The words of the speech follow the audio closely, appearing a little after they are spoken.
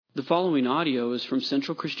The following audio is from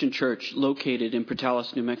Central Christian Church located in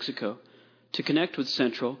Portales, New Mexico. To connect with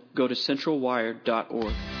Central, go to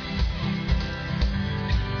centralwired.org.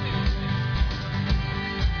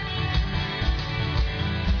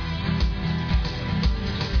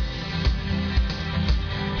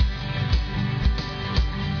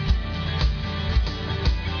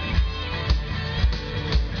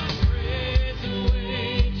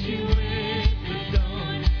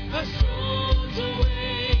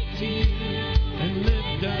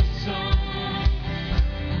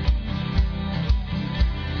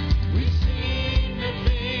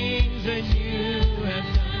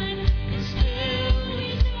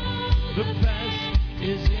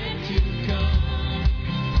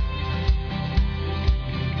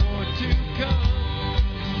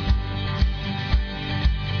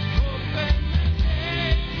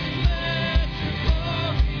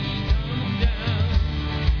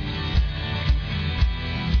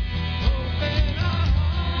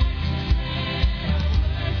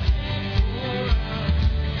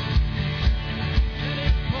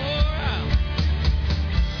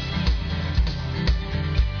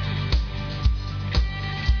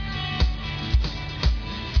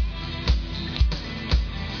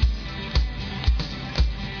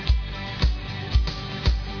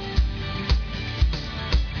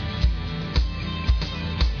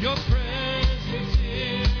 Your presence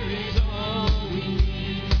here is all we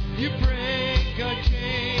need. You break our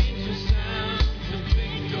chains with sounds of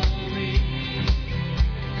victory.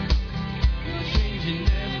 You're changing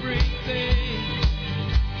everything.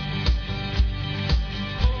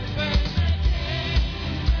 Open the gates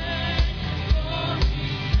and let your glory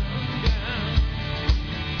come down.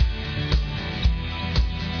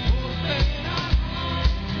 Open our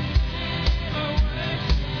hearts and our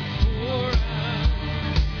worship pour out.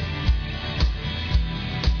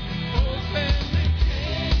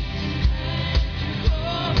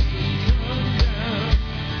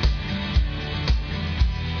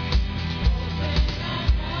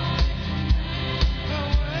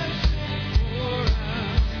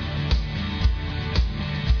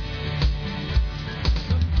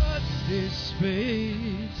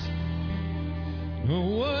 Space. No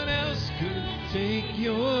one else could take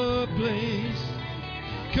your place.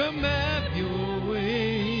 Come have your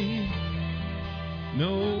way.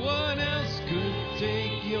 No one else could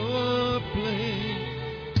take your place.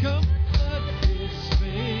 Come flood this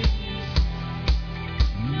space.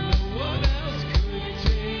 No one else could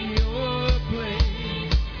take your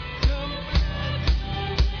place. Come have your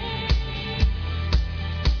way. No one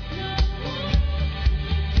else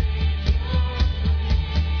could take your place.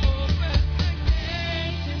 Open the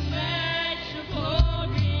gates and let your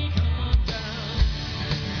glory come down.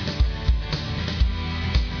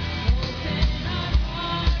 Open our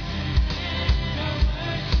hearts.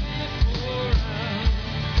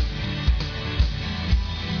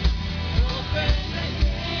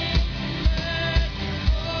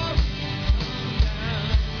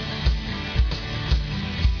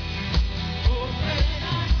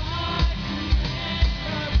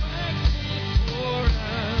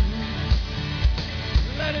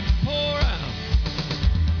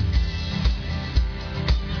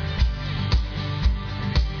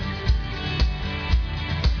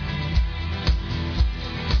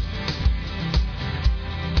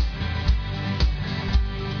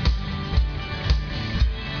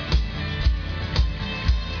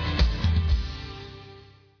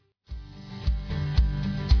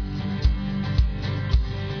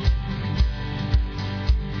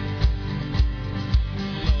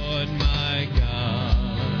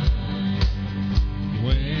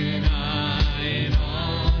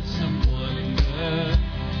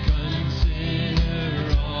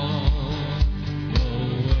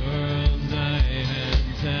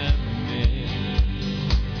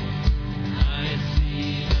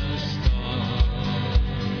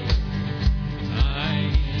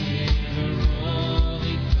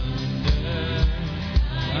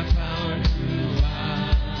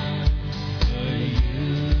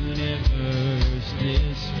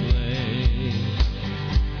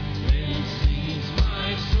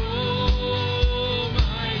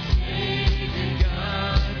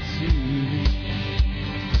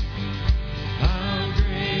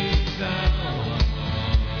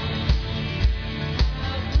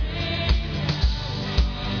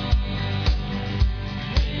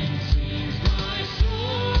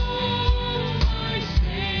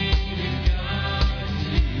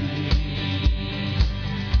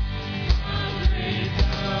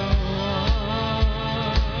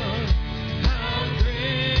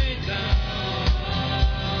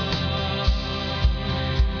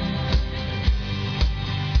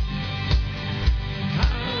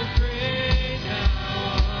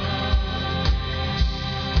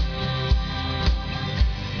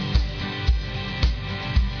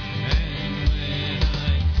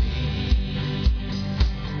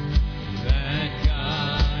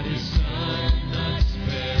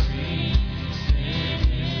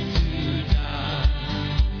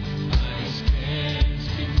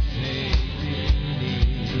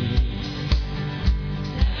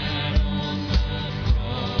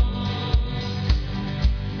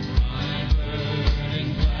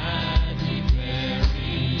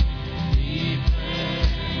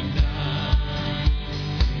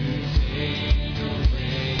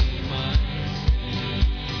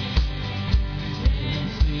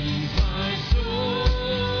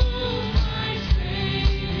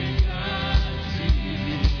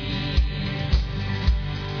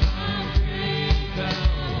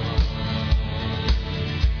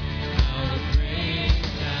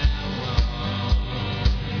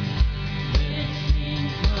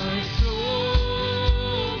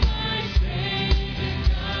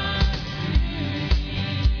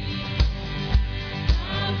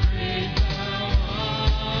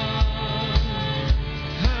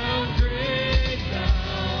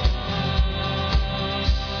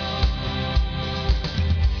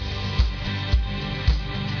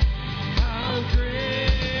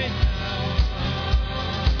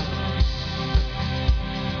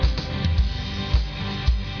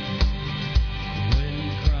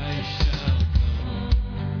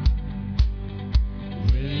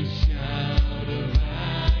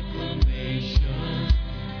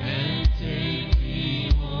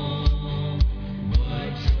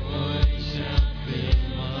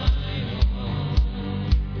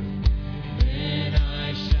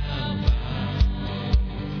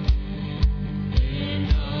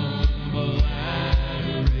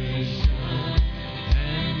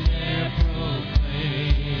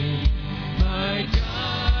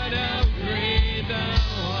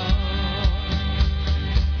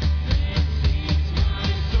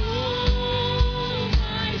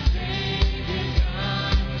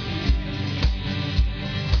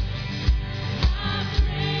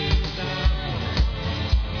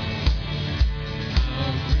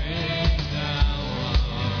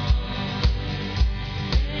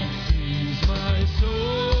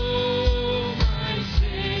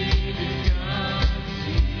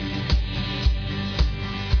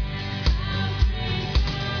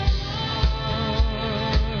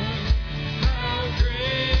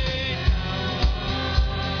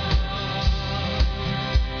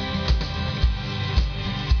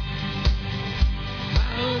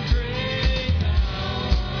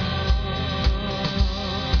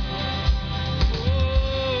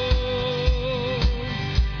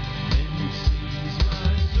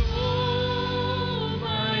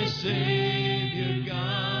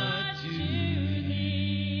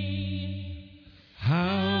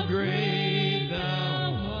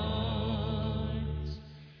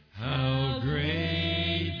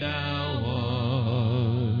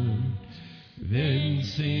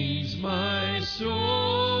 sings my soul,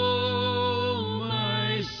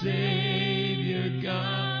 my Savior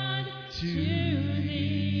God, to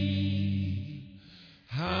thee.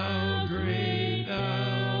 How great thou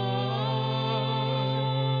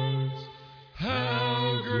art,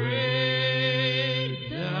 how great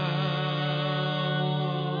thou art.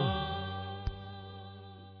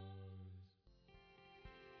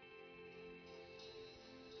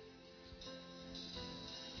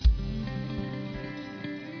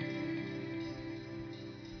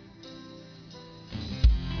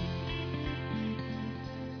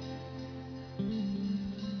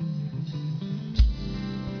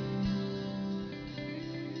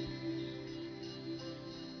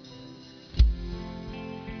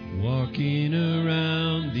 Walking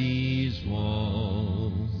around these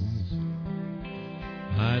walls,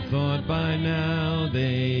 I thought by now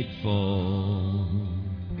they'd fall,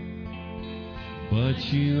 but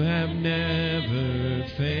you have never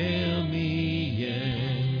failed me yet.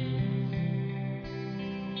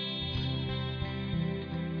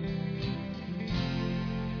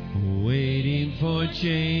 Waiting for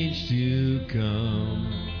change to come,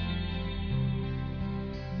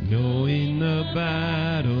 knowing the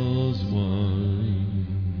battle's won,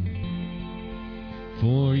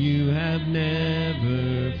 for you have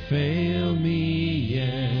never failed me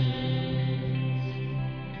yet.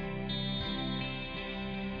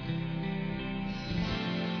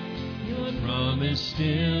 Your promise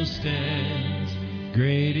still stands,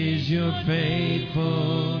 great is your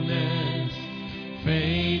faithfulness,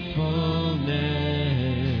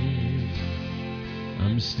 faithfulness.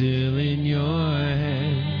 I'm still in your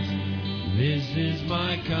hands. This is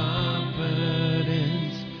my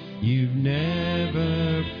confidence. You've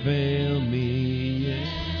never failed me yet.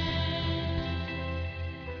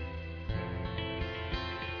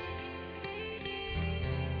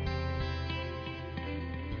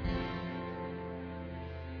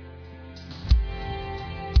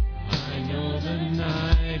 I know the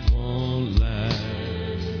night won't last.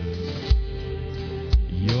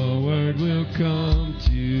 Your word will come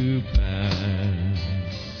to pass.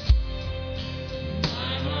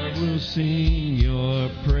 Will sing your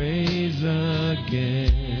praise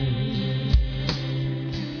again.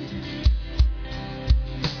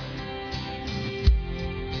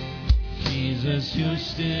 Jesus, you're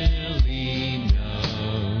still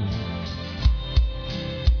enough.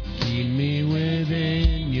 Keep me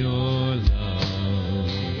within your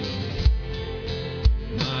love.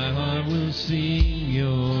 My heart will sing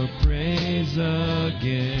your praise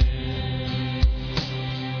again.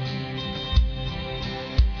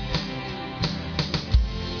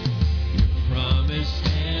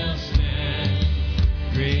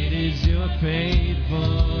 Great is your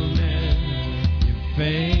faithfulness, your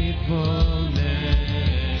faithfulness.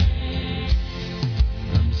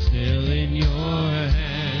 I'm still in your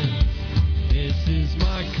hands. This is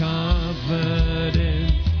my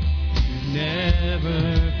confidence. You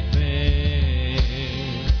never fail.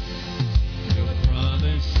 Your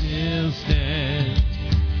promise still stands.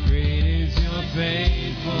 Great is your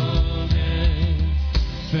faithfulness,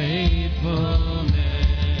 faithfulness.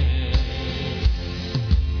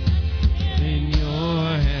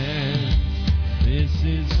 This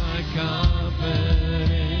is my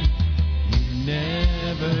confidence. You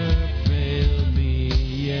never failed me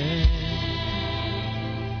yet.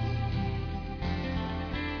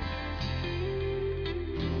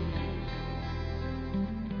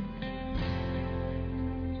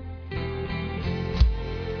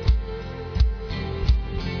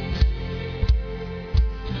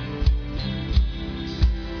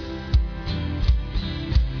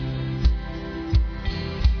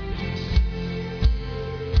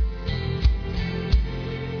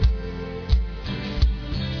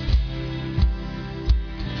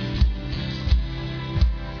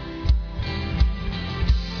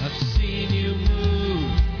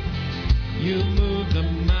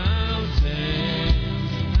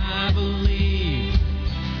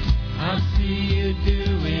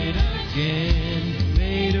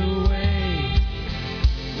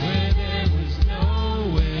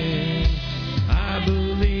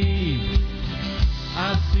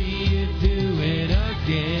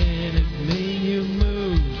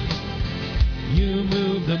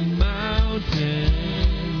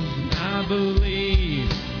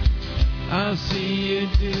 I'll see you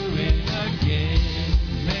do it again.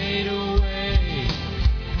 Made a way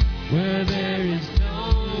where there is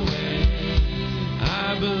no way.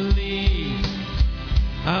 I believe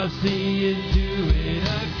I'll see you do it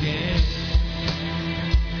again.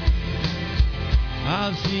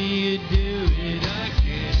 I'll see you do it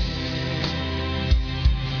again.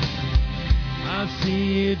 I'll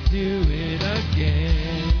see you do it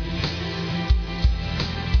again.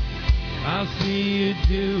 I'll see you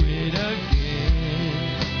do it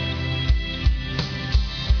again.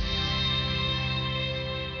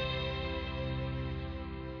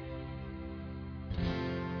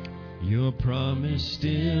 Your promise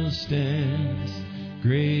still stands.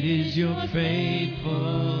 Great is your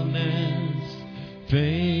faithfulness,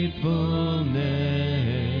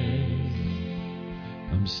 faithfulness.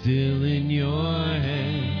 I'm still in your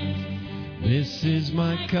hands. This is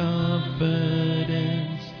my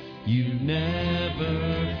confidence. You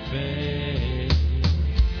never fail.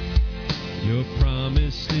 Your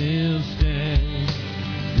promise still stands.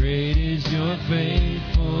 Great is your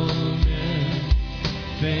faithfulness,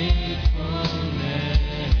 faithfulness.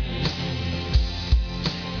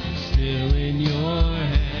 Still in your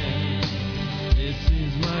hands. This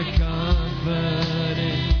is my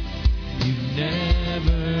confidence. You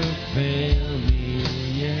never fail me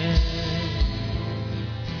yet.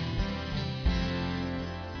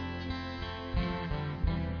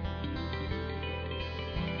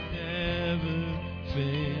 Never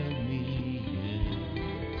fail me yet.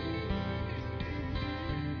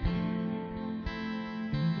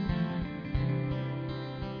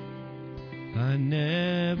 I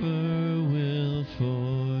never will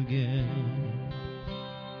forget.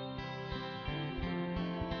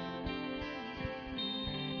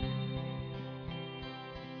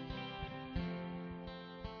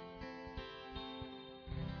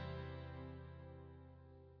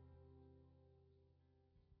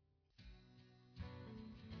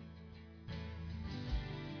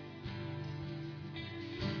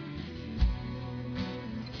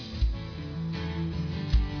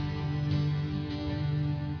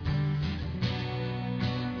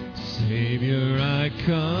 Savior, I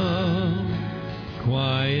come,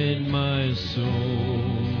 quiet my soul.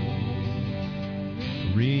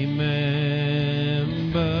 Remember,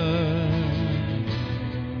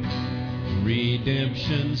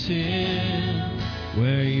 redemption's here,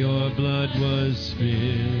 where your blood was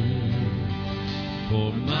spilled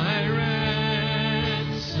for my ransom.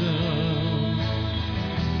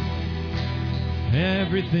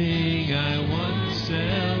 Everything I once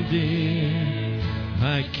held dear,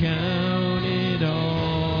 I count it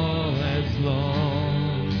all as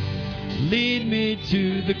lost. Lead me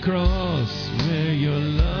to the cross where your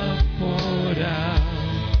love poured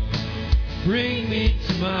out. Bring me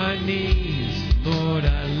to my knees, Lord,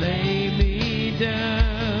 I lay me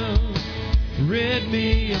down. Rid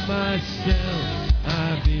me of myself,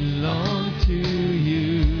 I belong to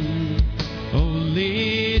you. Oh,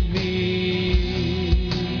 lead me.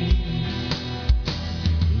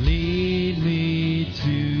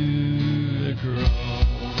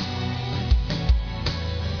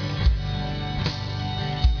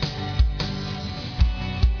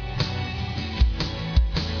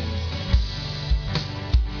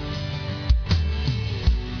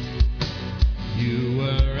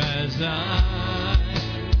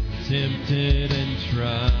 Tempted and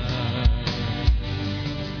tried,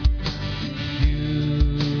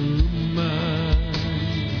 human.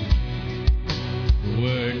 The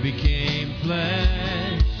Word became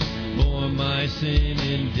flesh, bore my sin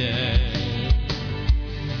and death.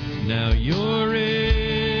 Now you're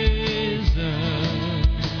risen.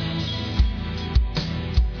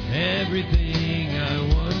 Everything I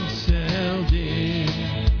once held dear,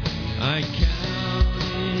 I count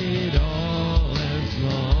it all as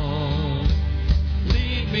lost.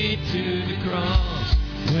 Lead me to the cross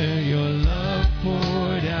where your love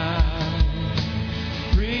poured out.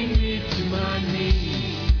 Bring me to my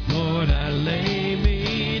knees, Lord, I lay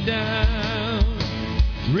me down.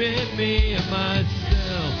 Rid me of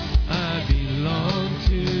myself, I belong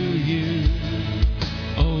to you.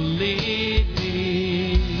 Oh, lead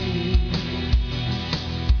me.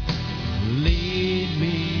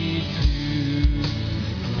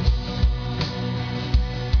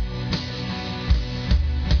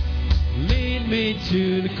 Lead me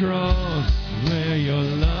to the cross where your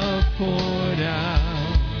love poured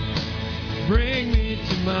out. Bring me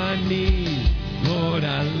to my knees, Lord,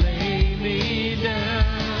 I lay me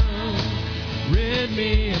down. Rid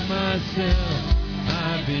me of myself,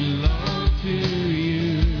 I belong to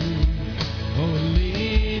you. Oh,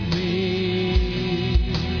 lead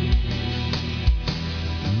me.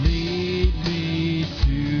 Lead me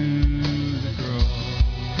to the cross.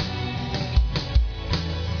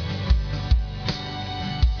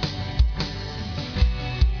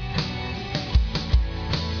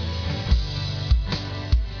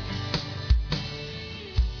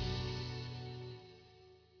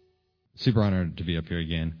 Super honored to be up here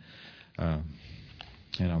again. And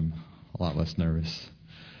I'm a lot less nervous.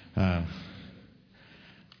 I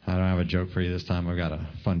don't have a joke for you this time. I've got a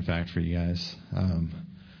fun fact for you guys.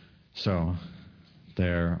 So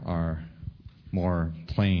there are more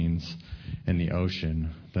planes in the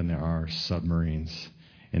ocean than there are submarines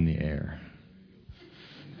in the air.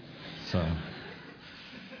 So,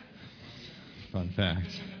 fun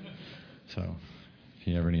fact. So, if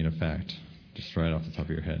you ever need a fact, just right off the top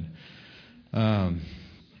of your head.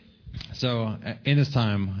 So, in this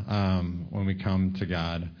time, when we come to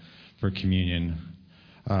God for communion,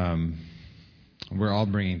 we're all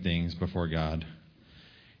bringing things before God.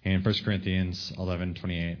 And 1 Corinthians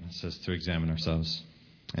 11:28 says to examine ourselves.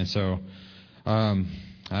 And so, I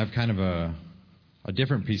have kind of a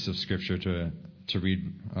different piece of scripture to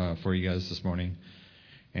read for you guys this morning.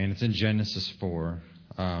 And it's in Genesis 4.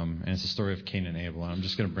 And it's the story of Cain and Abel. And I'm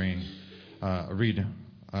just going to read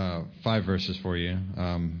 5 verses for you,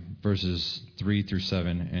 verses 3 through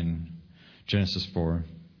 7 in Genesis 4.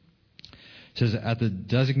 It says, "At the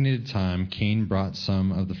designated time, Cain brought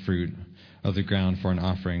some of the fruit of the ground for an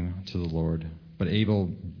offering to the Lord. But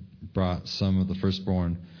Abel brought some of the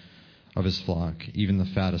firstborn of his flock, even the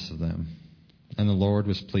fattest of them. And the Lord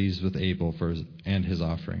was pleased with Abel and his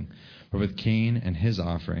offering. But with Cain and his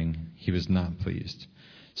offering, he was not pleased.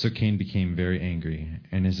 So Cain became very angry,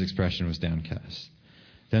 and his expression was downcast.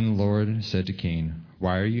 Then the Lord said to Cain,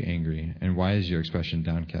 'Why are you angry, and why is your expression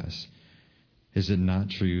downcast? Is it not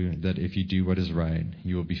true that if you do what is right,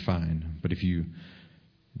 you will be fine? But if you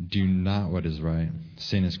do not what is right,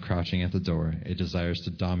 sin is crouching at the door. It desires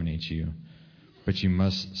to dominate you, but you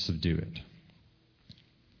must subdue it.'"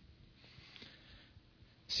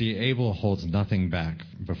 See, Abel holds nothing back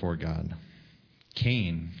before God.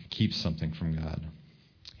 Cain keeps something from God.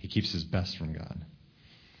 He keeps his best from God.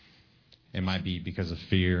 It might be because of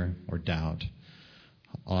fear or doubt.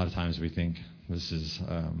 A lot of times we think this is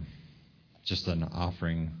just an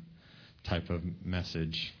offering type of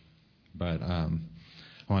message. But I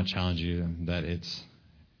want to challenge you that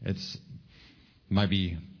it's might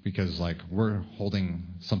be because we're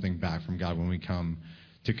holding something back from God when we come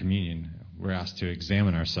to communion. We're asked to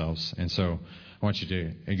examine ourselves. And so I want you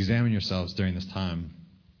to examine yourselves during this time.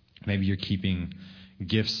 Maybe you're keeping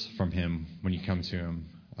gifts from him when you come to him,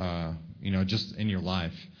 just in your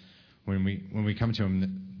life. When we come to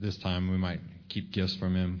him this time, we might keep gifts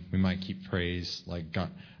from him. We might keep praise, like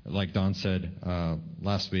Don said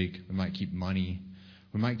last week. We might keep money.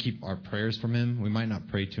 We might keep our prayers from him. We might not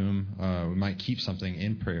pray to him. We might keep something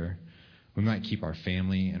in prayer. We might keep our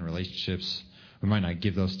family and relationships. We might not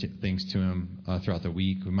give those things to him throughout the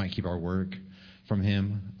week. We might keep our work from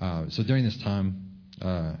him. So during this time,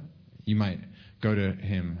 you might go to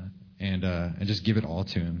him and just give it all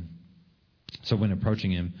to him. So when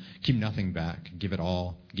approaching him, keep nothing back. Give it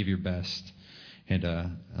all. Give your best. And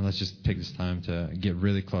let's just take this time to get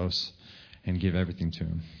really close and give everything to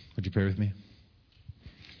him. Would you pray with me?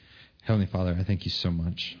 Heavenly Father, I thank you so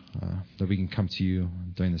much that we can come to you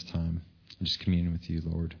during this time and just commune with you,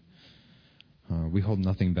 Lord. We hold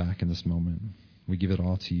nothing back in this moment. We give it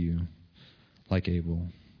all to you, like Abel,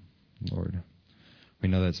 Lord. We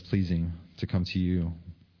know that it's pleasing to come to you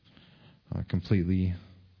completely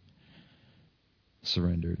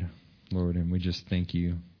surrendered, Lord, and we just thank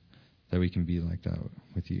you that we can be like that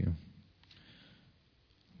with you.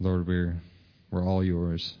 Lord, we're all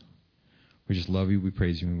yours. We just love you, we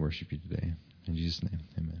praise you, and we worship you today. In Jesus' name,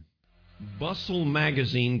 amen. Bustle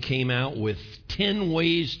magazine came out with 10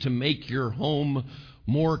 ways to make your home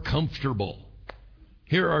more comfortable.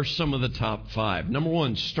 Here are some of the top 5. Number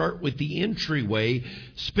 1, start with the entryway.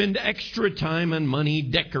 Spend extra time and money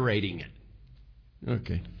decorating it.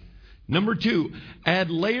 Okay. Number 2,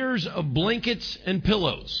 add layers of blankets and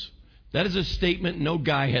pillows. That is a statement no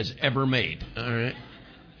guy has ever made. All right.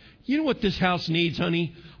 You know what this house needs,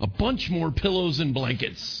 honey? A bunch more pillows and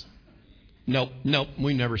blankets. Nope,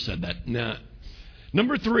 we never said that. Nah.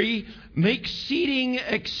 Number 3, make seating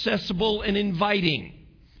accessible and inviting.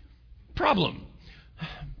 Problem.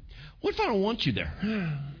 What if I don't want you there?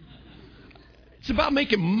 It's about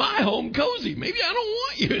making my home cozy. Maybe I don't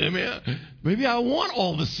want you. Maybe I want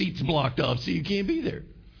all the seats blocked off so you can't be there.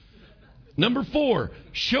 Number 4,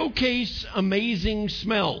 showcase amazing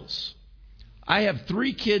smells. I have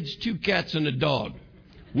 3 kids, 2 cats, and a dog.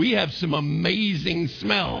 We have some amazing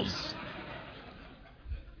smells.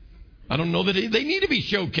 I don't know that they need to be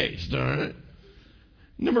showcased, all right?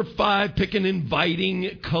 Number 5, pick an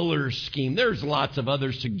inviting color scheme. There's lots of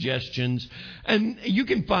other suggestions. And you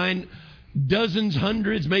can find dozens,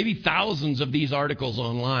 hundreds, maybe thousands of these articles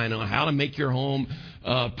online on how to make your home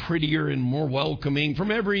prettier and more welcoming.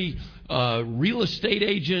 From every real estate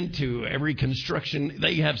agent to every construction,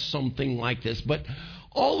 they have something like this. But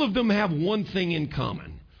all of them have one thing in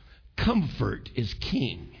common. Comfort is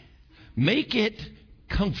king. Make it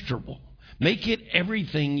comfortable. Make it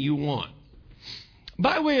everything you want.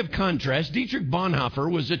 By way of contrast, Dietrich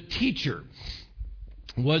Bonhoeffer was a teacher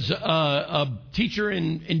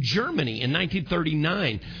in Germany in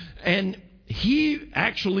 1939. And he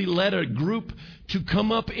actually led a group to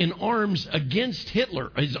come up in arms against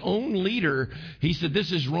Hitler, his own leader. He said,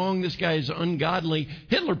 this is wrong. This guy is ungodly.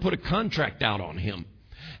 Hitler put a contract out on him.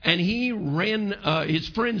 And he ran, his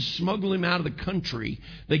friends smuggled him out of the country.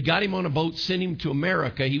 They got him on a boat, sent him to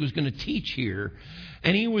America. He was going to teach here.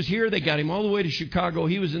 And he was here. They got him all the way to Chicago.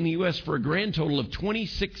 He was in the U.S. for a grand total of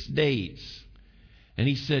 26 days. And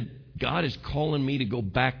he said, God is calling me to go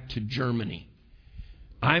back to Germany.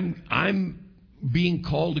 I'm being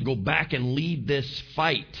called to go back and lead this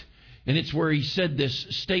fight. And it's where he said this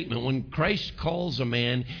statement. When Christ calls a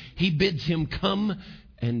man, he bids him come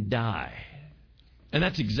and die. And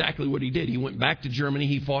that's exactly what he did. He went back to Germany.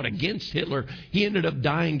 He fought against Hitler. He ended up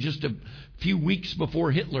dying just a few weeks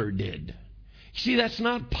before Hitler did. See, that's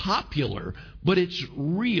not popular, but it's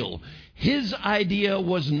real. His idea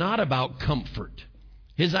was not about comfort.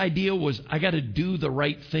 His idea was, I got to do the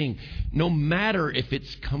right thing, no matter if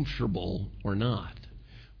it's comfortable or not.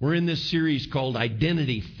 We're in this series called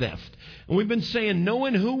Identity Theft. And we've been saying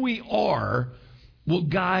knowing who we are will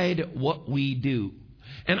guide what we do.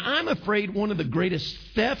 And I'm afraid one of the greatest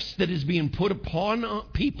thefts that is being put upon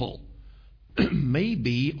people may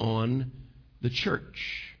be on the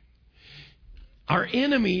church. Our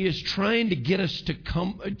enemy is trying to get us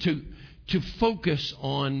to focus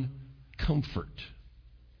on comfort,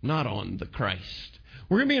 not on the Christ.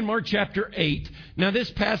 We're going to be in Mark chapter 8. Now,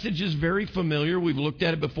 this passage is very familiar. We've looked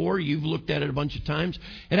at it before. You've looked at it a bunch of times.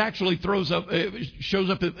 It actually shows up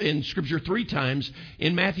in Scripture 3 times,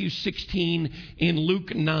 in Matthew 16, in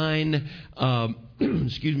Luke 9,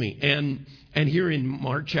 and here in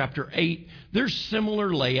Mark chapter 8. There's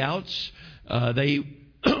similar layouts.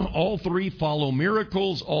 All 3 follow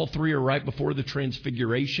miracles. All 3 are right before the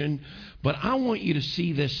transfiguration. But I want you to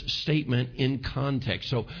see this statement in context.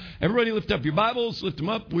 So everybody lift up your Bibles, lift them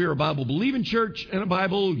up. We are a Bible-believing church and a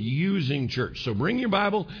Bible-using church. So bring your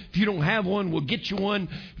Bible. If you don't have one, we'll get you one.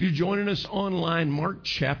 If you're joining us online, Mark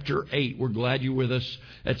chapter 8. We're glad you're with us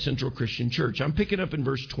at Central Christian Church. I'm picking up in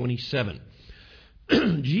verse 27.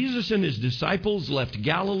 Jesus and his disciples left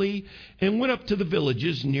Galilee and went up to the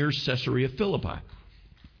villages near Caesarea Philippi.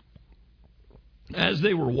 As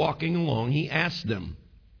they were walking along, he asked them,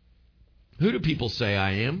 "Who do people say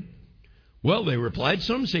I am?" "Well," they replied,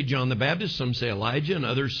 "some say John the Baptist, some say Elijah, and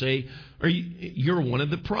others say you're one of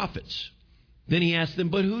the prophets." Then he asked them,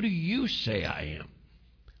 "But who do you say I am?"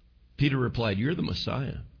 Peter replied, "You're the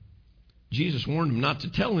Messiah." Jesus warned them not to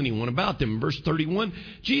tell anyone about them. In verse 31,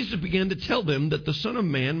 Jesus began to tell them that the Son of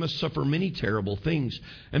Man must suffer many terrible things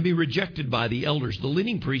and be rejected by the elders, the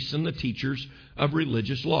leading priests, and the teachers of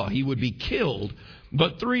religious law. He would be killed,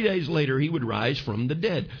 but 3 days later he would rise from the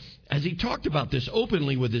dead. As he talked about this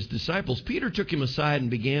openly with his disciples, Peter took him aside and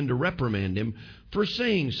began to reprimand him for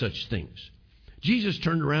saying such things. Jesus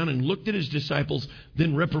turned around and looked at his disciples,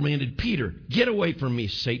 then reprimanded Peter. "Get away from me,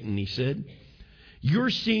 Satan," he said.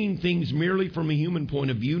 "You're seeing things merely from a human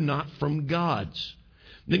point of view, not from God's."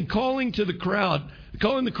 Then calling the crowd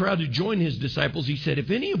to join his disciples, he said,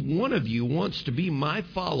 "If any one of you wants to be my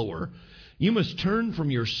follower, you must turn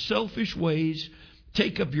from your selfish ways,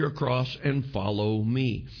 take up your cross, and follow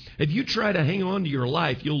me. If you try to hang on to your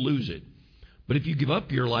life, you'll lose it. But if you give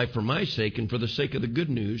up your life for my sake and for the sake of the good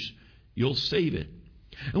news, you'll save it.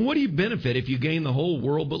 And what do you benefit if you gain the whole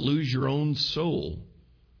world but lose your own soul?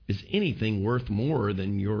 Is anything worth more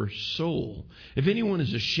than your soul? If anyone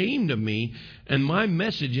is ashamed of me and my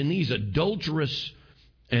message in these adulterous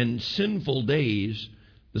and sinful days,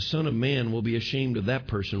 the Son of Man will be ashamed of that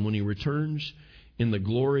person when he returns in the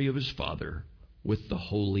glory of his Father with the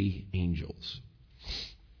holy angels."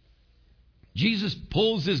 Jesus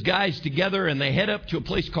pulls his guys together and they head up to a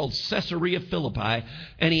place called Caesarea Philippi,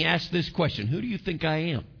 and he asks this question: "Who do you think I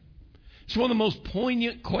am?" It's one of the most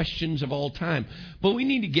poignant questions of all time, but we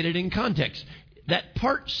need to get it in context. That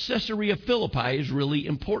part, Caesarea Philippi, is really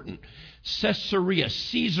important. Caesar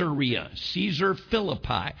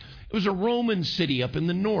Philippi. It was a Roman city up in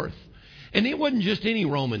the north. And it wasn't just any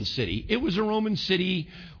Roman city. It was a Roman city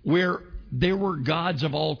where there were gods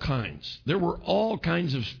of all kinds. There were all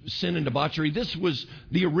kinds of sin and debauchery. This was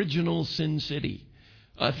the original sin city.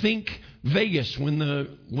 Think Vegas when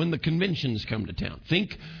the conventions come to town.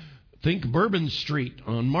 Think Bourbon Street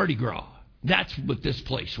on Mardi Gras. That's what this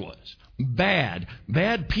place was. Bad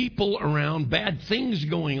people around, bad things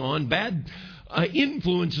going on, bad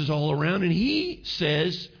influences all around. And he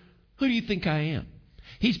says, who do you think I am?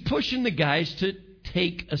 He's pushing the guys to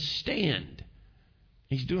take a stand.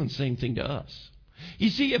 He's doing the same thing to us. You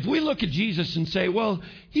see, if we look at Jesus and say, well,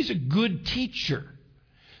 he's a good teacher,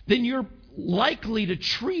 then you're likely to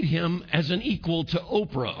treat him as an equal to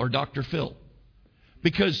Oprah or Dr. Phil.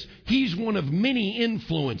 Because he's one of many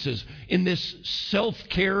influences in this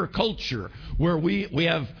self-care culture where we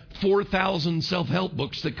have 4,000 self-help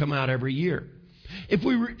books that come out every year. If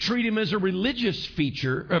we treat him as a religious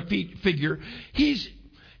figure, he's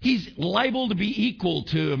liable to be equal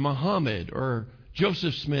to Muhammad or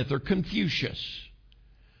Joseph Smith or Confucius.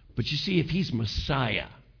 But you see, if he's Messiah,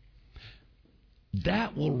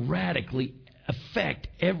 that will radically affect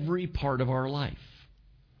every part of our life.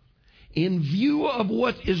 In view of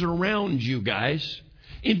what is around you guys,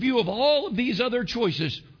 in view of all of these other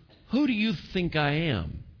choices, who do you think I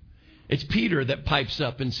am? It's Peter that pipes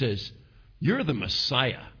up and says, you're the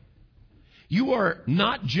Messiah. You are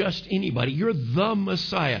not just anybody. You're the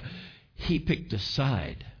Messiah. He picked a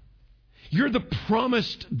side. You're the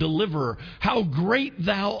promised deliverer. How great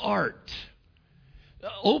thou art.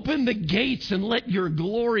 Open the gates and let your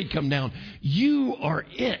glory come down. You are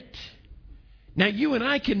it. Now, you and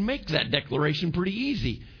I can make that declaration pretty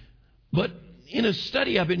easy. But in a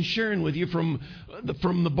study I've been sharing with you from the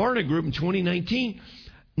Barna Group in 2019,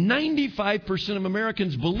 95% of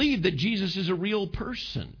Americans believe that Jesus is a real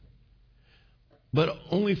person. But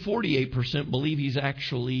only 48% believe he's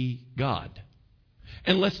actually God.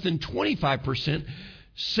 And less than 25%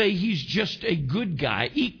 say he's just a good guy,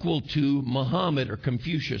 equal to Muhammad or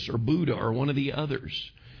Confucius or Buddha or one of the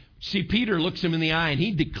others. See, Peter looks him in the eye and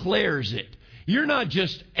he declares it. You're not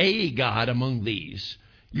just a God among these.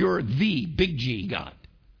 You're the big G God.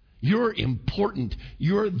 You're important.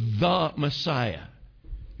 You're the Messiah.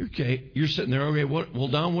 Okay, you're sitting there, okay, well,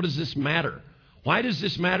 Don, what does this matter? Why does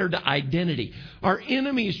this matter to identity? Our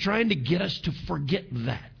enemy is trying to get us to forget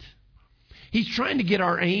that. He's trying to get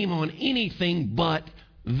our aim on anything but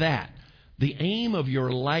that. The aim of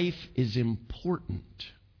your life is important.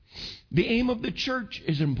 The aim of the church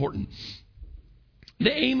is important.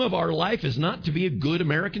 The aim of our life is not to be a good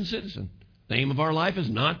American citizen. The aim of our life is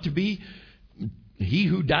not to be he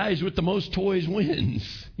who dies with the most toys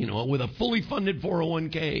wins, with a fully funded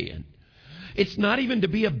 401k. And it's not even to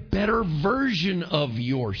be a better version of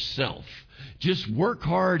yourself. Just work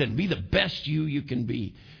hard and be the best you can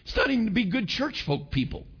be. It's not even to be good church folk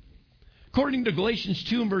people. According to Galatians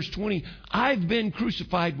 2 and verse 20, I've been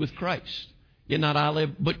crucified with Christ. Yet not I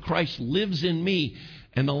live, but Christ lives in me.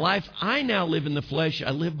 And the life I now live in the flesh,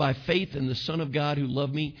 I live by faith in the Son of God who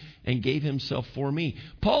loved me and gave himself for me.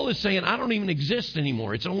 Paul is saying, I don't even exist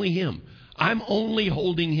anymore. It's only him. I'm only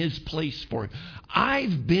holding his place for him.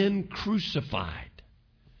 I've been crucified.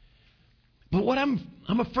 But what I'm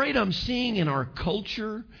afraid I'm seeing in our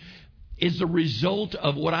culture is the result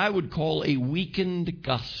of what I would call a weakened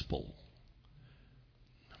gospel.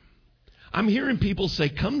 I'm hearing people say,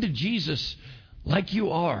 come to Jesus like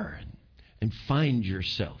you are and find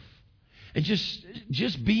yourself. And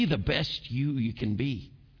just be the best you can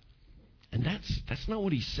be. And that's not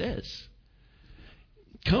what he says.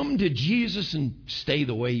 Come to Jesus and stay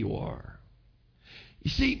the way you are.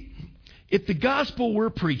 You see, if the gospel we're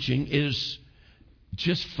preaching is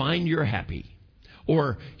just find you're happy,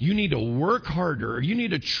 or you need to work harder, or you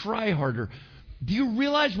need to try harder, do you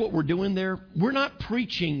realize what we're doing there? We're not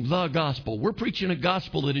preaching the gospel. We're preaching a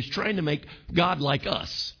gospel that is trying to make God like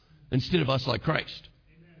us instead of us like Christ.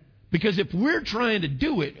 Because if we're trying to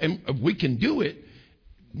do it, and we can do it,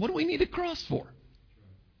 what do we need a cross for?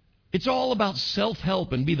 It's all about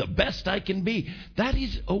self-help and be the best I can be. That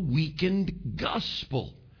is a weakened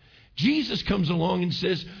gospel. Jesus comes along and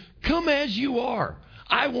says, come as you are.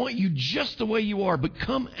 I want you just the way you are, but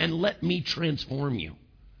come and let me transform you.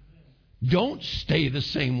 Don't stay the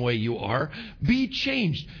same way you are. Be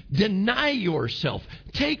changed. Deny yourself.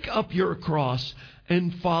 Take up your cross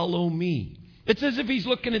and follow me. It's as if he's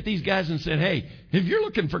looking at these guys and said, hey, if you're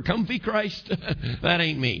looking for comfy Christ, that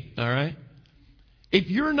ain't me, all right? If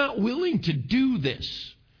you're not willing to do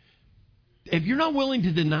this, if you're not willing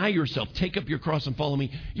to deny yourself, take up your cross and follow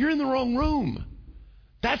me, you're in the wrong room.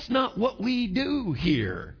 That's not what we do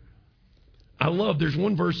here. There's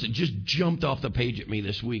one verse that just jumped off the page at me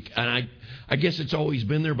this week. And I guess it's always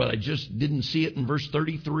been there, but I just didn't see it in verse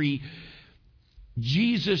 33.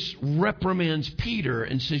 Jesus reprimands Peter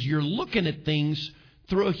and says, you're looking at things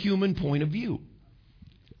through a human point of view.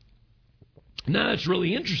 Now, that's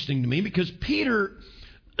really interesting to me because Peter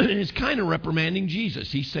is kind of reprimanding Jesus.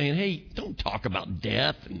 He's saying, hey, don't talk about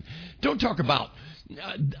death and don't talk about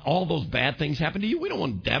all those bad things happen to you. We don't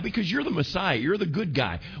want that because you're the Messiah. You're the good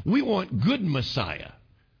guy. We want good Messiah.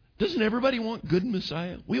 Doesn't everybody want good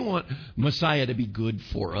Messiah? We want Messiah to be good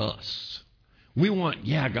for us. We want,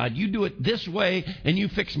 yeah, God, you do it this way and you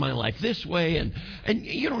fix my life this way. And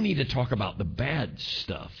you don't need to talk about the bad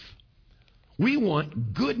stuff. We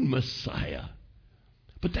want good Messiah.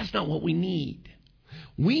 But that's not what we need.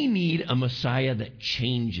 We need a Messiah that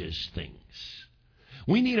changes things.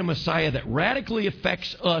 We need a Messiah that radically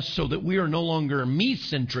affects us so that we are no longer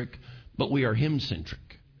me-centric, but we are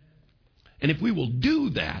Him-centric. And if we will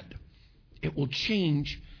do that, it will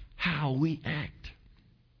change how we act.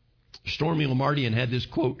 Stormy Lamardian had this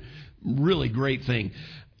quote, really great thing.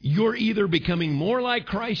 You're either becoming more like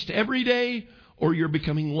Christ every day or you're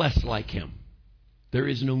becoming less like Him. There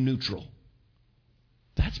is no neutral.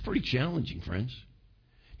 That's pretty challenging, friends.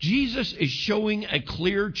 Jesus is showing a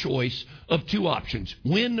clear choice of two options,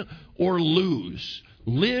 win or lose,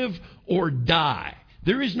 live or die.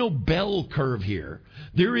 There is no bell curve here.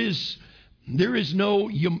 There is no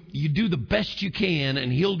you do the best you can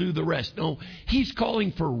and He'll do the rest. No, He's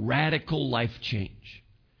calling for radical life change.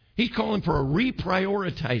 He's calling for a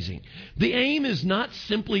reprioritizing. The aim is not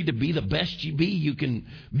simply to be the best you can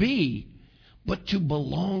be, but to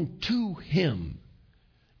belong to Him.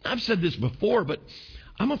 I've said this before, but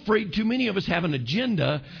I'm afraid too many of us have an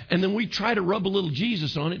agenda and then we try to rub a little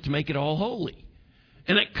Jesus on it to make it all holy.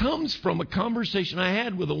 And it comes from a conversation I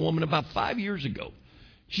had with a woman about 5 years ago.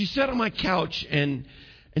 She sat on my couch and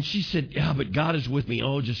she said, yeah, but God is with me.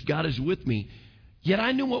 Oh, just God is with me. Yet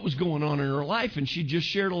I knew what was going on in her life, and she just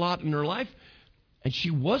shared a lot in her life. And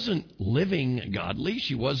she wasn't living godly.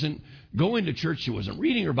 She wasn't going to church. She wasn't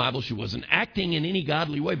reading her Bible. She wasn't acting in any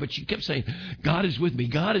godly way. But she kept saying, God is with me.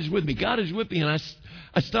 God is with me. God is with me. And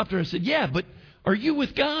I stopped her and I said, yeah, but are you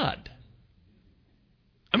with God?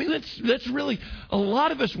 I mean, that's really, a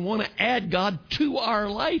lot of us want to add God to our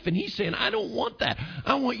life. And He's saying, I don't want that.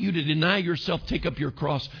 I want you to deny yourself, take up your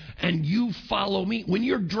cross, and you follow me. When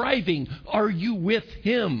you're driving, are you with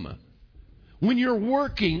Him? When you're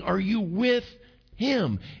working, are you with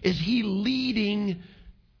Him? Is He leading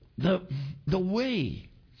the way?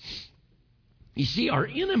 You see, our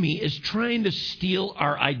enemy is trying to steal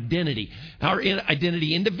our identity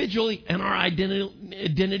individually and our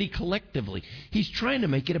identity collectively. He's trying to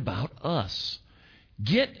make it about us.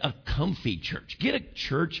 Get a comfy church. Get a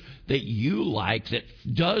church that you like, that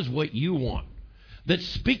does what you want, that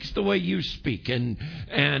speaks the way you speak and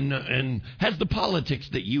has the politics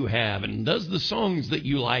that you have and does the songs that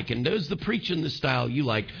you like and does the preaching the style you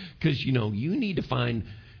like. Because, you need to find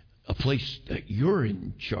a place that you're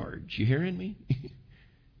in charge. You hearing me?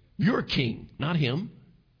 You're king, not Him.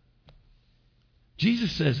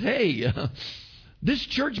 Jesus says, hey, this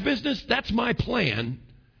church business, that's my plan.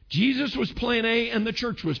 Jesus was plan A and the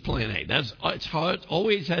church was plan A. That's how it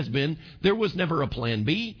always has been. There was never a plan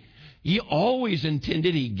B. He always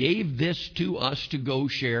intended, He gave this to us to go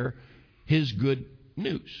share His good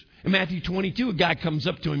news. In Matthew 22, a guy comes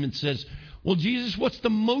up to Him and says, well, Jesus, what's the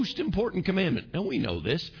most important commandment? Now, we know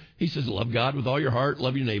this. He says, love God with all your heart,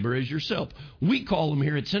 love your neighbor as yourself. We call them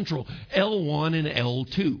here at Central L1 and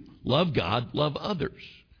L2. Love God, love others.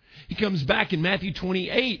 He comes back in Matthew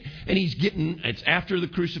 28, and it's after the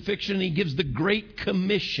crucifixion, and He gives the Great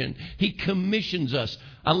Commission. He commissions us.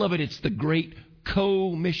 I love it. It's the Great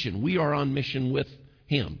Co-mission. We are on mission with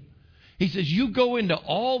Him. He says, you go into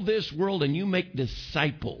all this world and you make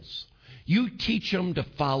disciples. You teach them to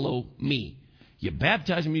follow me. You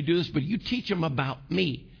baptize them, you do this, but you teach them about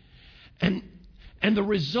me. And the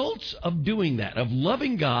results of doing that, of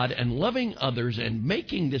loving God and loving others and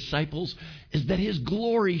making disciples, is that His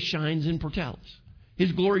glory shines in Portales.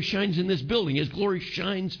 His glory shines in this building. His glory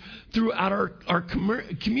shines throughout our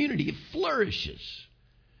community. It flourishes.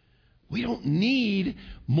 We don't need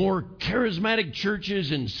more charismatic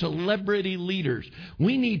churches and celebrity leaders.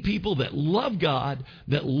 We need people that love God,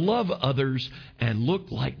 that love others, and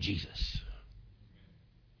look like Jesus.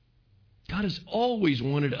 God has always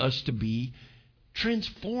wanted us to be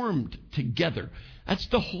transformed together. That's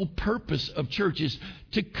the whole purpose of church, is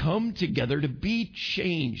to come together, to be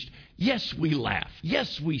changed. Yes, we laugh.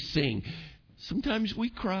 Yes, we sing. Sometimes we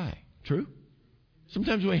cry. True?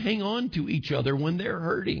 Sometimes we hang on to each other when they're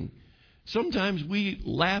hurting. Sometimes we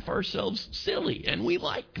laugh ourselves silly, and we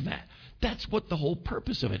like that. That's what the whole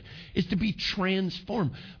purpose of it is, to be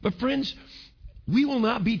transformed. But friends, we will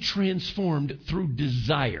not be transformed through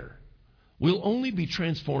desire. We'll only be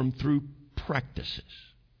transformed through practices.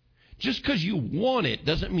 Just because you want it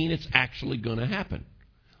doesn't mean it's actually going to happen.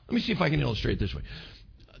 Let me see if I can illustrate it this way.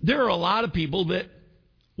 There are a lot of people that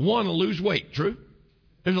want to lose weight, true?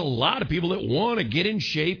 There's a lot of people that want to get in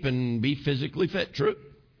shape and be physically fit, true?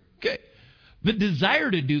 Okay. The desire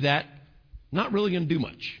to do that, not really going to do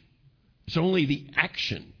much. It's only the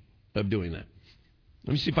action of doing that.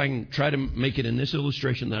 Let me see if I can try to make it in this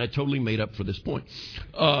illustration that I totally made up for this point.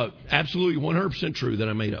 Absolutely 100% true that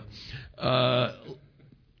I made up.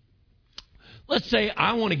 Let's say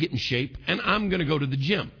I want to get in shape and I'm going to go to the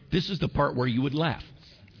gym. This is the part where you would laugh.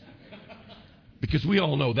 Because we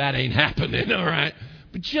all know that ain't happening, all right?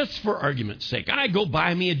 But just for argument's sake, I go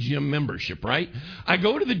buy me a gym membership, right? I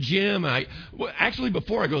go to the gym. Actually,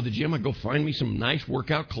 before I go to the gym, I go find me some nice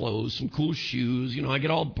workout clothes, some cool shoes. I get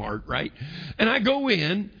all the part, right? And I go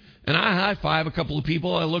in, and I high-five a couple of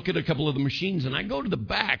people. I look at a couple of the machines, and I go to the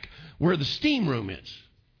back where the steam room is.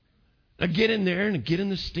 I get in there, and I get in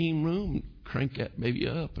the steam room, and crank that baby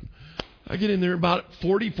up. And I get in there about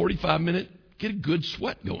 40, 45 minutes, get a good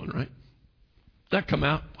sweat going, right? I come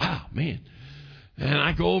out, wow, man. And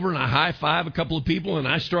I go over and I high-five a couple of people and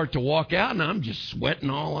I start to walk out and I'm just sweating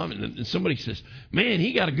all of it. And somebody says, man,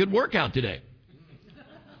 he got a good workout today.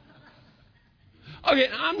 Okay,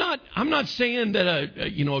 I'm not saying that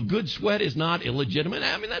a good sweat is not illegitimate.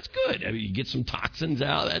 I mean, that's good. I mean, you get some toxins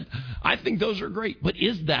out. I think those are great. But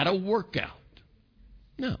is that a workout?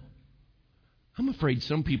 No. I'm afraid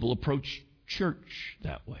some people approach church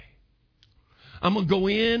that way. I'm going to go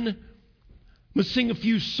in, I'm going to sing a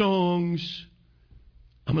few songs,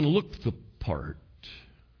 I'm going to look the part,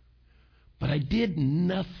 but I did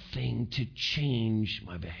nothing to change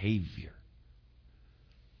my behavior.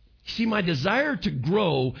 See, my desire to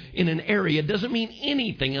grow in an area doesn't mean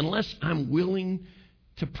anything unless I'm willing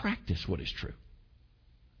to practice what is true.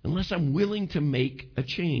 Unless I'm willing to make a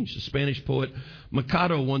change. The Spanish poet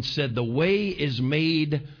Machado once said, the way is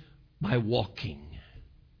made by walking.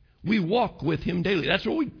 We walk with Him daily. That's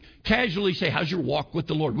what we casually say. How's your walk with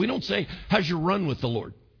the Lord? We don't say, how's your run with the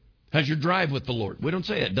Lord? How's your drive with the Lord? We don't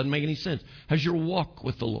say that. It doesn't make any sense. How's your walk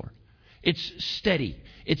with the Lord? It's steady.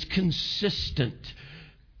 It's consistent.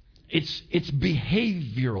 It's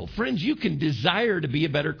behavioral. Friends, you can desire to be a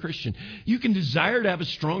better Christian. You can desire to have a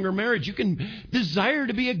stronger marriage. You can desire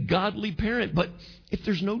to be a godly parent. But if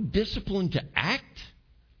there's no discipline to act,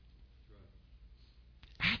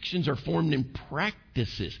 actions are formed in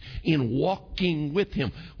practices, in walking with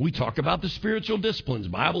Him. We talk about the spiritual disciplines,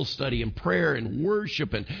 Bible study and prayer and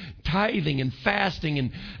worship and tithing and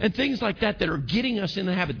fasting and things like that are getting us in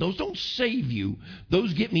the habit. Those don't save you.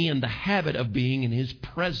 Those get me in the habit of being in His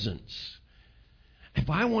presence. If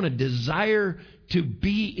I want to desire to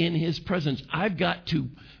be in His presence, I've got to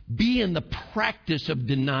be in the practice of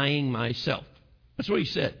denying myself. That's what He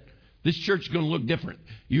said. This church is going to look different.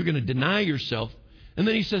 You're going to deny yourself. And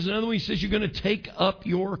then He says, another one, He says, you're going to take up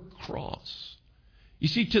your cross. You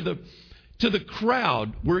see, to the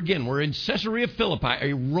crowd, we're in Caesarea Philippi,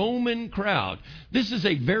 a Roman crowd. This is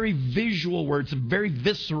a very visual word. It's a very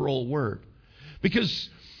visceral word. Because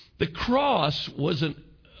the cross was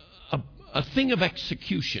a thing of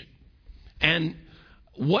execution. And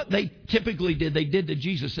what they typically did, they did to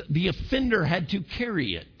Jesus. The offender had to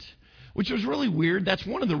carry it, which was really weird. That's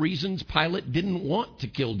one of the reasons Pilate didn't want to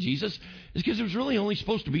kill Jesus, is because it was really only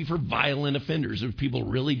supposed to be for violent offenders, if people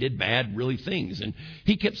really did bad, really things. And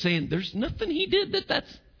he kept saying, there's nothing he did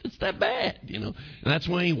that's that bad, And that's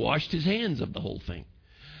why he washed his hands of the whole thing.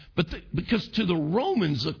 But because to the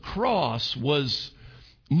Romans, the cross was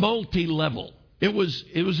multi-level. It was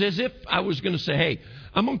as if I was going to say, hey,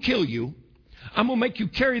 I'm going to kill you. I'm going to make you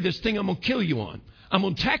carry this thing I'm going to kill you on. I'm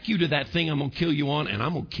going to tack you to that thing I'm going to kill you on, and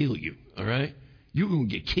I'm going to kill you, all right? You're going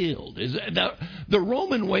to get killed. The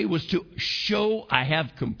Roman way was to show I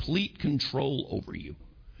have complete control over you.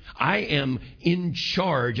 I am in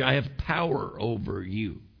charge. I have power over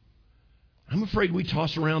you. I'm afraid we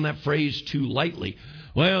toss around that phrase too lightly.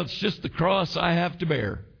 Well, it's just the cross I have to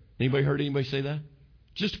bear. Anybody heard anybody say that?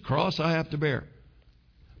 Just a cross I have to bear.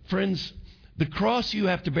 Friends, the cross you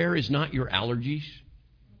have to bear is not your allergies.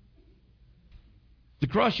 The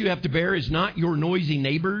cross you have to bear is not your noisy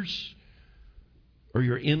neighbors or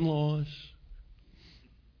your in-laws.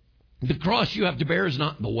 The cross you have to bear is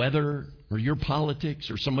not the weather or your politics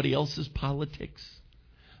or somebody else's politics.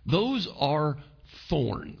 Those are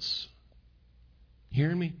thorns.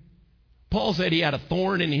 Hearing me? Paul said he had a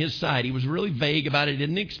thorn in his side. He was really vague about it. He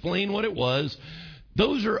didn't explain what it was.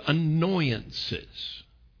 Those are annoyances.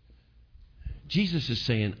 Jesus is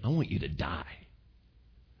saying, I want you to die.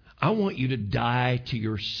 I want you to die to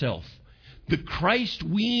yourself. The Christ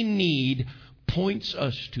we need points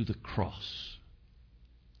us to the cross.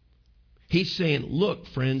 He's saying, look,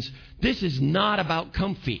 friends, this is not about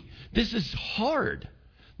comfy. This is hard.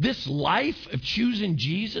 This life of choosing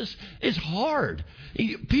Jesus is hard.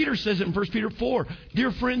 Peter says it in 1 Peter 4.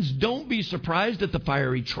 Dear friends, don't be surprised at the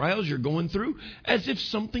fiery trials you're going through as if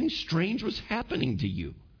something strange was happening to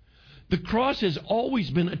you. The cross has always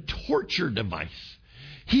been a torture device.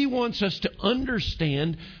 He wants us to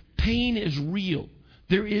understand pain is real.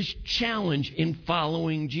 There is challenge in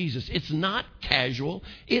following Jesus. It's not casual.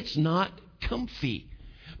 It's not comfy.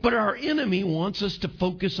 But our enemy wants us to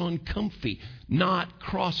focus on comfy, not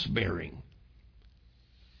cross-bearing.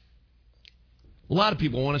 A lot of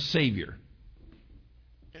people want a savior.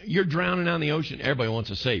 You're drowning out in the ocean. Everybody wants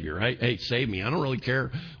a savior, right? Hey, save me. I don't really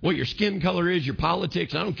care what your skin color is, your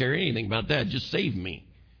politics. I don't care anything about that. Just save me.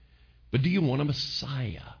 But do you want a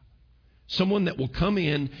Messiah? Someone that will come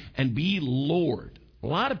in and be Lord. A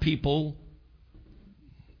lot of people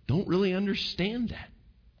don't really understand that.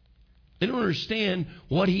 They don't understand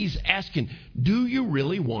what he's asking. Do you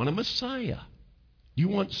really want a Messiah? You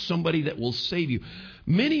want somebody that will save you.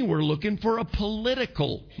 Many were looking for a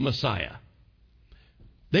political Messiah.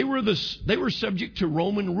 They were subject to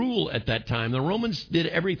Roman rule at that time. The Romans did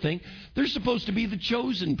everything. They're supposed to be the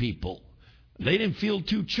chosen people. They didn't feel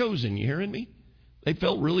too chosen. You hearing me? They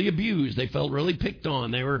felt really abused. They felt really picked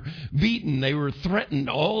on. They were beaten. They were threatened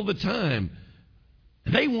all the time.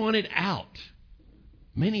 They wanted out.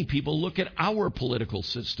 Many people look at our political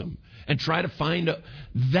system and try to find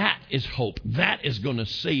that is hope. That is going to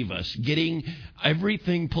save us. Getting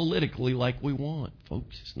everything politically like we want.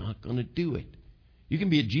 Folks, it's not going to do it. You can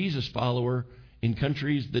be a Jesus follower in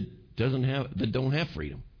countries that don't have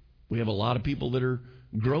freedom. We have a lot of people that are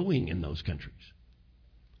growing in those countries.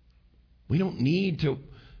 We don't need to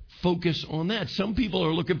focus on that. Some people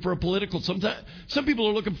are looking for a political, some people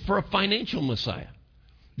are looking for a financial Messiah.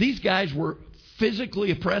 These guys were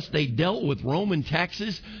physically oppressed. They dealt with Roman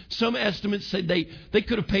taxes. Some estimates said they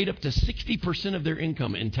could have paid up to 60% of their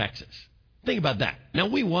income in taxes. Think about that. Now,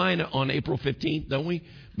 we whine on April 15th, don't we?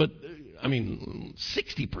 But,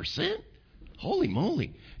 60%? Holy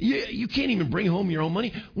moly. You can't even bring home your own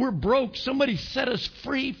money. We're broke. Somebody set us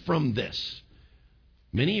free from this.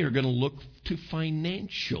 Many are going to look to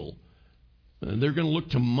financial. They're going to look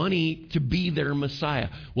to money to be their Messiah.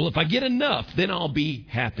 Well, if I get enough, then I'll be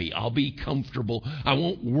happy. I'll be comfortable. I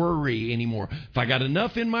won't worry anymore. If I got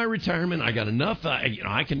enough in my retirement, I got enough,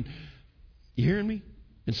 I can. You hearing me?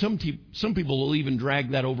 And some people will even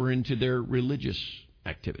drag that over into their religious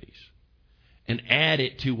activities and add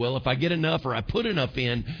it to, well, if I get enough or I put enough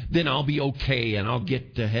in, then I'll be okay and I'll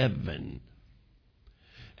get to heaven.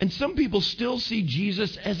 And some people still see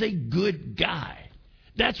Jesus as a good guy.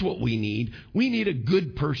 That's what we need. We need a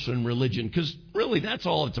good person religion, because really that's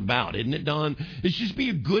all it's about, isn't it, Don? It's just be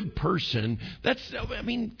a good person.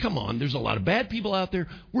 Come on, there's a lot of bad people out there.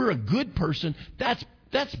 We're a good person.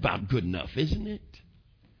 That's about good enough, isn't it?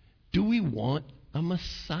 Do we want a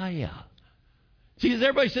Messiah? See, as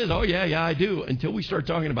everybody says, oh yeah, I do, until we start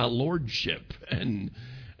talking about lordship, and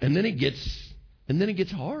then it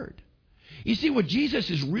gets hard. You see, what Jesus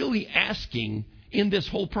is really asking in this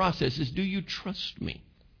whole process is, do you trust me?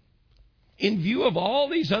 In view of all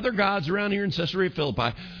these other gods around here in Caesarea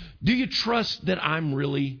Philippi, do you trust that I'm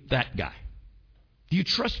really that guy? Do you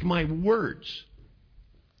trust my words?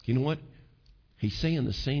 You know what? He's saying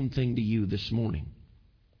the same thing to you this morning.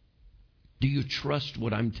 Do you trust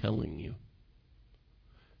what I'm telling you?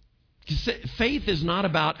 Faith is not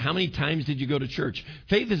about how many times did you go to church.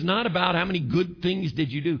 Faith is not about how many good things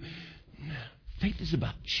did you do. Faith is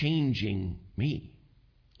about changing me,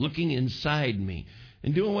 looking inside me,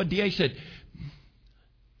 and doing what D.A. said.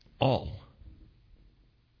 All.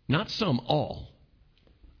 Not some, all.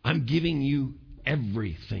 I'm giving you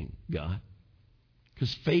everything, God.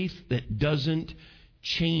 Because faith that doesn't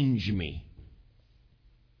change me,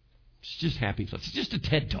 it's just happy thoughts. It's just a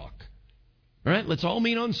TED Talk. All right, let's all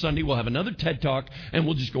meet on Sunday. We'll have another TED Talk, and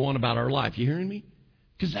we'll just go on about our life. You hearing me?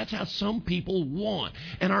 Because that's how some people want.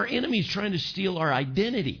 And our enemy's trying to steal our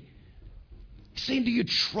identity. He's saying, do you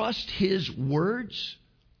trust his words?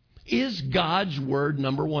 Is God's word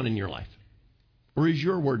number one in your life? Or is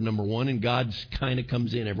your word number one and God's kind of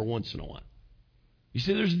comes in every once in a while? You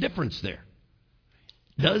see, there's a difference there.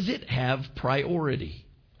 Does it have priority?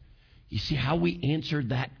 You see how we answered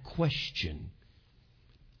that question?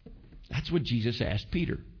 That's what Jesus asked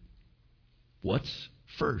Peter. What's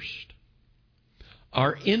first?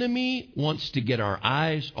 Our enemy wants to get our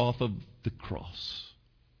eyes off of the cross.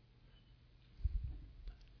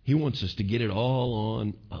 He wants us to get it all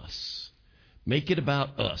on us. Make it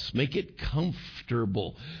about us. Make it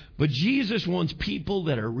comfortable. But Jesus wants people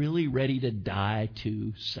that are really ready to die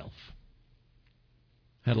to self.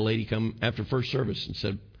 Had a lady come after first service and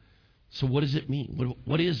said, so what does it mean?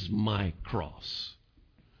 What is my cross?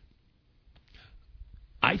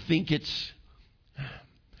 I think it's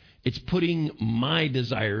putting my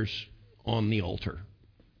desires on the altar.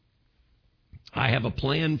 I have a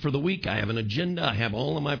plan for the week. I have an agenda. I have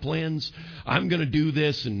all of my plans. I'm going to do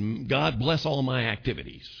this, and God bless all my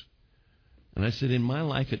activities. And I said, in my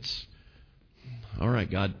life, it's, all right,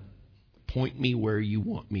 God, point me where you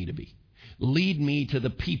want me to be. Lead me to the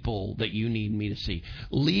people that you need me to see.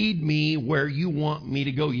 Lead me where you want me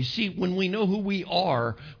to go. You see, when we know who we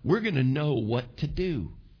are, we're going to know what to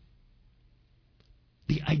do.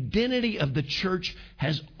 The identity of the church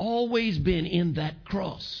has always been in that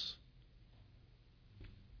cross.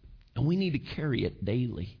 And we need to carry it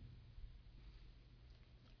daily.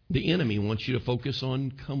 The enemy wants you to focus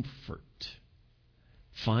on comfort.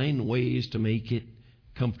 Find ways to make it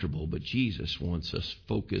comfortable, but Jesus wants us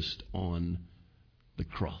focused on the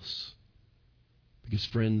cross. Because,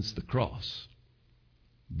 friends, the cross,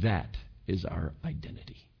 that is our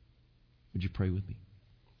identity. Would you pray with me?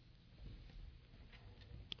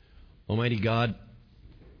 Almighty God,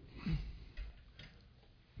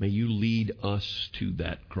 may you lead us to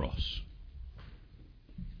that cross.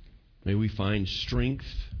 May we find strength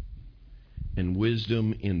and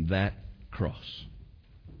wisdom in that cross.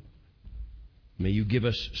 May you give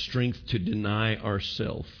us strength to deny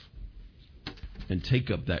ourselves and take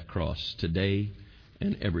up that cross today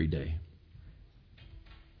and every day.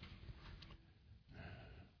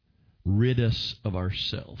 Rid us of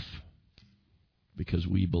ourselves because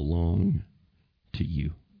we belong to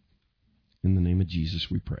you. In the name of Jesus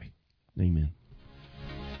we pray. Amen.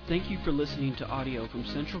 Thank you for listening to audio from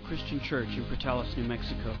Central Christian Church in Portales, New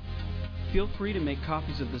Mexico. Feel free to make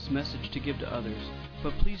copies of this message to give to others,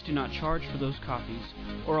 but please do not charge for those copies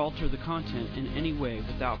or alter the content in any way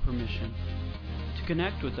without permission. To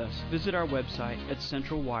connect with us, visit our website at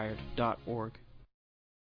centralwired.org.